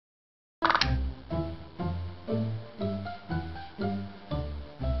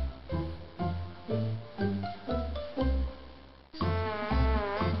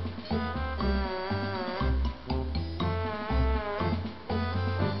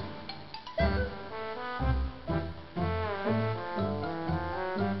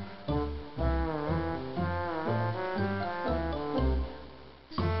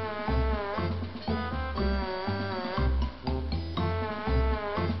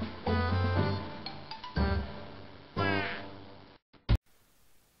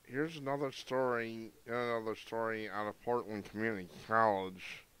here's another story out of Portland Community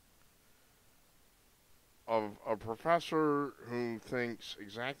College of a professor who thinks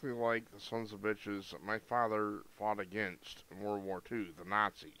exactly like the sons of bitches that my father fought against in World War II, the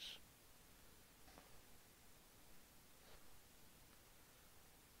Nazis.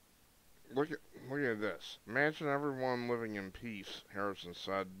 Look at look at this. Imagine everyone living in peace, Harrison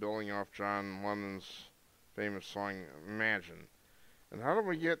said, building off John Lennon's famous song Imagine. And how do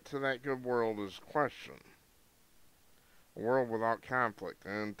we get to that good world is the question. A world without conflict.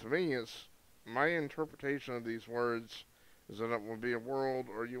 And to me, it's my interpretation of these words is that it would be a world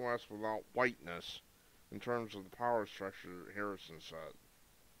or U.S. without whiteness in terms of the power structure, Harrison said,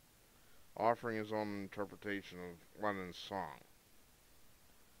 offering his own interpretation of Lennon's song.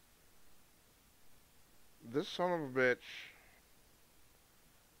 This son of a bitch,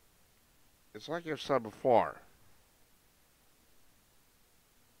 it's like I've said before,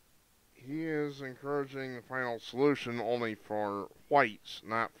 he is encouraging the final solution only for whites,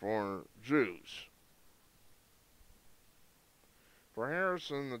 not for Jews. For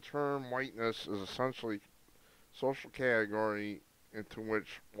Harrison, the term whiteness is essentially a social category into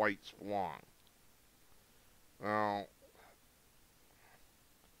which whites belong. Now,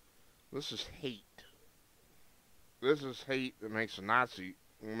 this is hate. This is hate that makes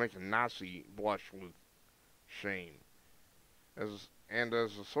will make a Nazi blush with shame. As a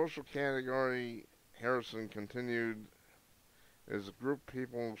social category, Harrison continued, is a group of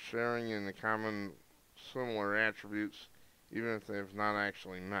people sharing in the common similar attributes, even if they have not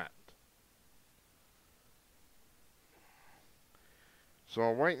actually met.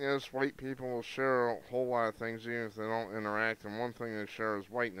 So whiteness, white people will share a whole lot of things even if they don't interact, and one thing they share is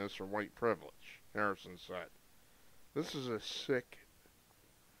whiteness or white privilege, Harrison said. This is a sick,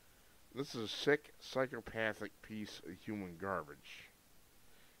 psychopathic piece of human garbage.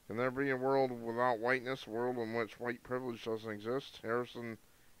 Can there be a world without whiteness, a world in which white privilege doesn't exist? Harrison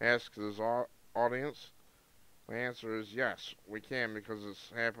asked his audience. The answer is yes, we can, because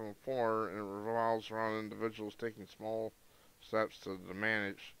it's happened before, and it revolves around individuals taking small steps to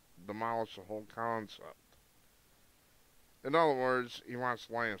demolish the whole concept. In other words, he wants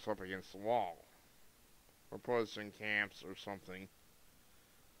to line us up against the wall, or put us in camps or something.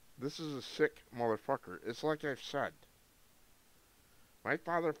 This is a sick motherfucker. It's like I've said. My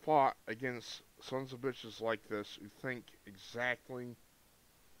father fought against sons of bitches like this who think exactly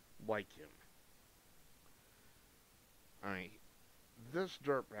like him. I mean, this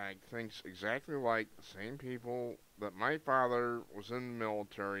dirtbag thinks exactly like the same people that my father was in the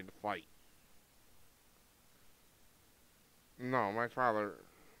military to fight. No, my father,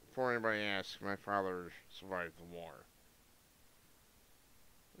 before anybody asks, my father survived the war.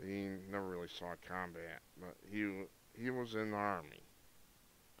 He never really saw combat, but he was in the army.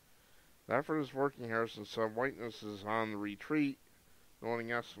 The effort is working, Harrison said. Whiteness is on the retreat,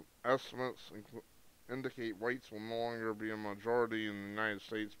 noting estimates indicate whites will no longer be a majority in the United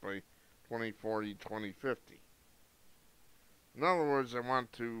States by 2040, 2050. In other words, they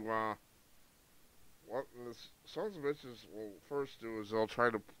want to, what the sons of bitches will first do is they'll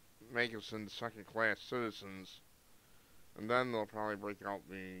try to make us into second-class citizens, and then they'll probably break out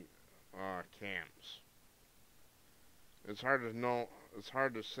the camps. It's hard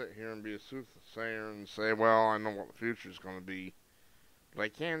to sit here and be a soothsayer and say, well, I know what the future is going to be. But I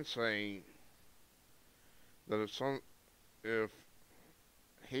can say that if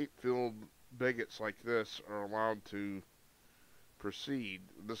hate-filled bigots like this are allowed to proceed,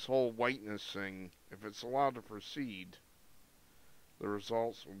 this whole whiteness thing, if it's allowed to proceed, the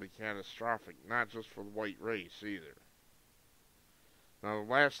results will be catastrophic, not just for the white race either. Now,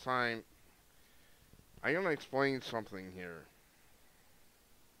 the last time, I'm going to explain something here.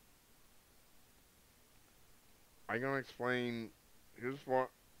 Here's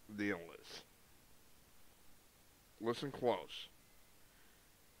what the deal is. Listen close.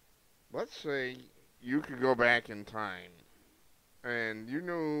 Let's say you could go back in time, and you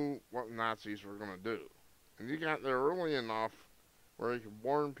knew what the Nazis were going to do. And you got there early enough where you could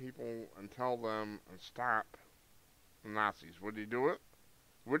warn people and tell them and stop the Nazis. Would you do it?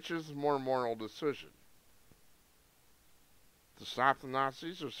 Which is the more moral decision? To stop the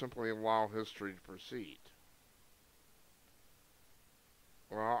Nazis or simply allow history to proceed?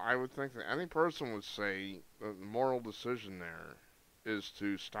 Well, I would think that any person would say that the moral decision there is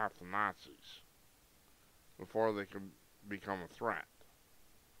to stop the Nazis before they could become a threat.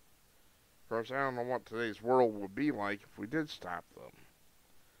 Of course, I don't know what today's world would be like if we did stop them.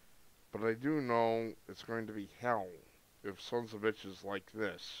 But I do know it's going to be hell if sons of bitches like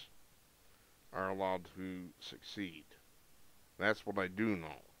this are allowed to succeed. That's what I do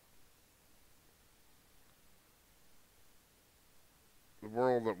know. the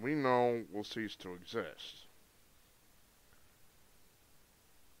world that we know will cease to exist.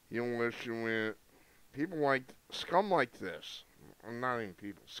 He'll issue in people like scum like this. Not even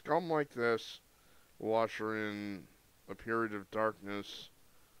people. Scum like this will usher in a period of darkness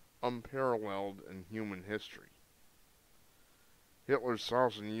unparalleled in human history. Hitler's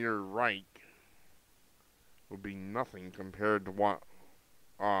 1,000-year Reich would be nothing compared to what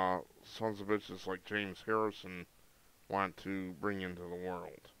sons of bitches like James Harrison want to bring into the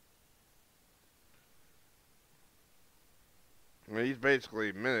world. I mean, he's basically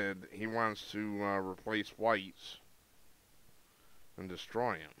admitted he wants to replace whites and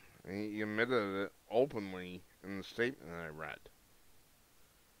destroy them. And he admitted it openly in the statement that I read.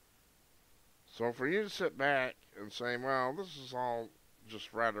 So for you to sit back and say, well, this is all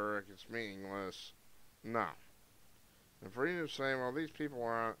just rhetoric, it's meaningless, no. And for you to say, well, these people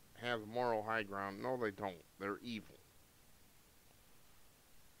have the moral high ground, no, they don't. They're evil.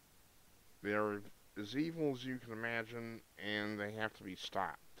 They are as evil as you can imagine, and they have to be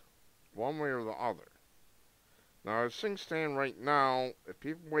stopped, one way or the other. Now, as things stand right now, if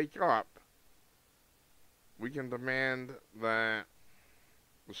people wake up, we can demand that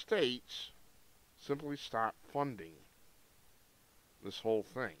the states simply stop funding this whole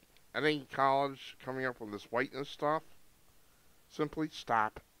thing. Any college coming up with this whiteness stuff, simply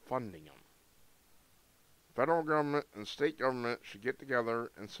stop funding them. Federal government and state government should get together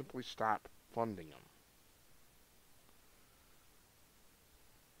and simply stop funding them.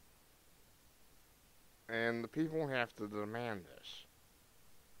 And the people have to demand this.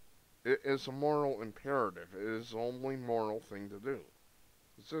 It is a moral imperative. It is the only moral thing to do.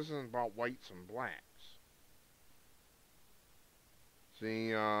 This isn't about whites and blacks.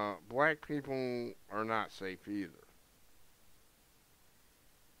 See, black people are not safe either.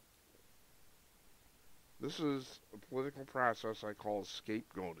 This is a political process I call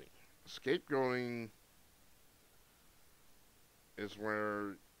scapegoating. Scapegoating is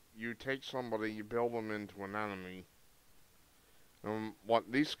where you take somebody, you build them into an enemy. And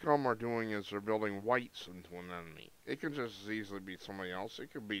what these scum are doing is they're building whites into an enemy. It could just as easily be somebody else.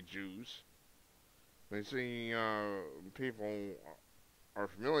 It could be Jews. They see people are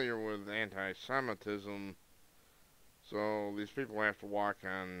familiar with anti-Semitism, so these people have to walk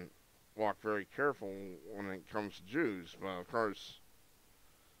very careful when it comes to Jews. But of course,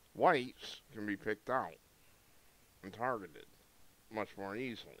 whites can be picked out and targeted much more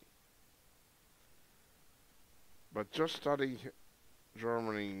easily. But just study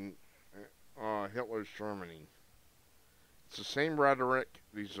Germany, Hitler's Germany. It's the same rhetoric.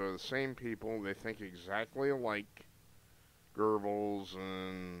 These are the same people. They think exactly alike. Goebbels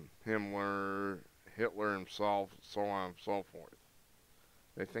and Himmler, Hitler himself, so on and so forth.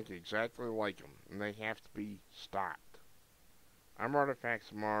 They think exactly like him, and they have to be stopped. I'm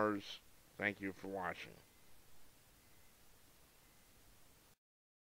Artifacts of Mars. Thank you for watching.